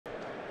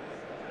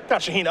Got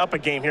Shaheen up a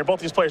game here.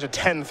 Both these players are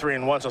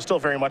 10-3-1, so still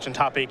very much in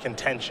top 8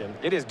 contention.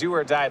 It is do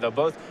or die, though.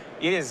 Both,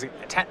 it is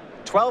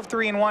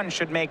 12-3-1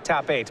 should make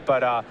top 8,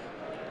 but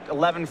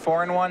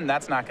 11-4-1,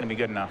 that's not going to be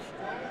good enough.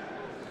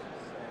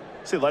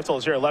 See, life total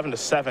is here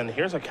 11-7.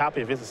 Here's a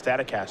copy of his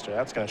Staticaster.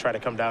 That's going to try to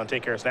come down and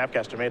take care of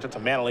Snapcaster Mate. It's a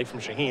mana leak from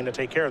Shaheen to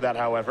take care of that,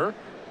 however.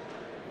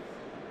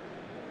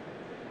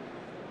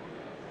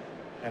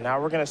 And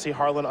now we're going to see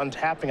Harlan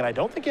untapping, and I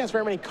don't think he has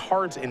very many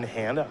cards in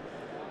hand.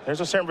 There's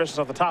a Serum Visions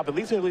off the top. It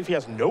leads me to believe he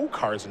has no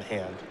cards in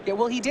hand. Yeah,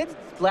 well, he did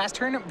last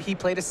turn. He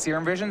played a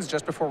Serum Visions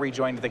just before we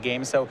joined the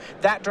game, so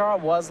that draw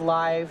was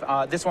live.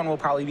 This one will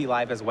probably be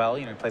live as well.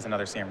 You know, he plays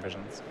another Serum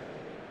Visions.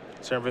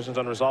 Serum Visions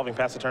unresolving.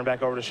 Pass the turn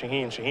back over to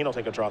Shaheen. Shaheen will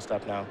take a draw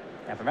step now.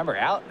 Yeah, remember,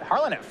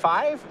 Harlan at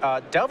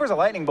 5. Delver's a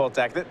Lightning Bolt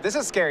deck. This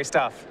is scary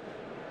stuff.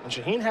 And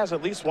Shaheen has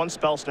at least one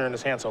Spell Snare in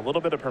his hand, so a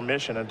little bit of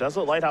permission. And does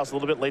it Lighthouse a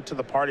little bit late to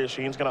the party as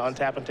Shaheen's going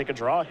to untap and take a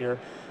draw here.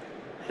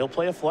 He'll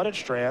play a Flooded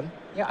Strand.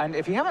 Yeah, and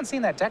if you haven't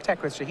seen that deck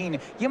tech with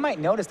Shaheen, you might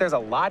notice there's a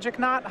Logic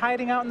Knot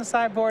hiding out in the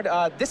sideboard.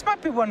 This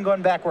might be one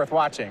going back worth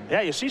watching.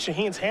 Yeah, you see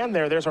Shaheen's hand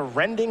there. There's a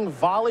Rending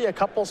Volley, a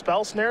couple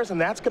Spell Snares, and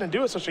that's going to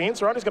do it. So Shaheen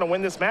Soorani's going to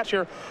win this match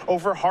here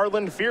over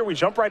Harlan Fear. We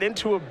jump right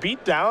into a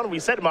beatdown. We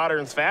said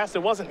Modern's fast. It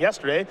wasn't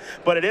yesterday,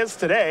 but it is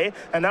today.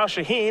 And now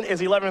Shaheen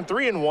is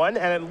 11-3-1,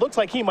 and it looks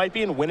like he might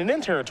be in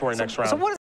win-and-in territory next round. So what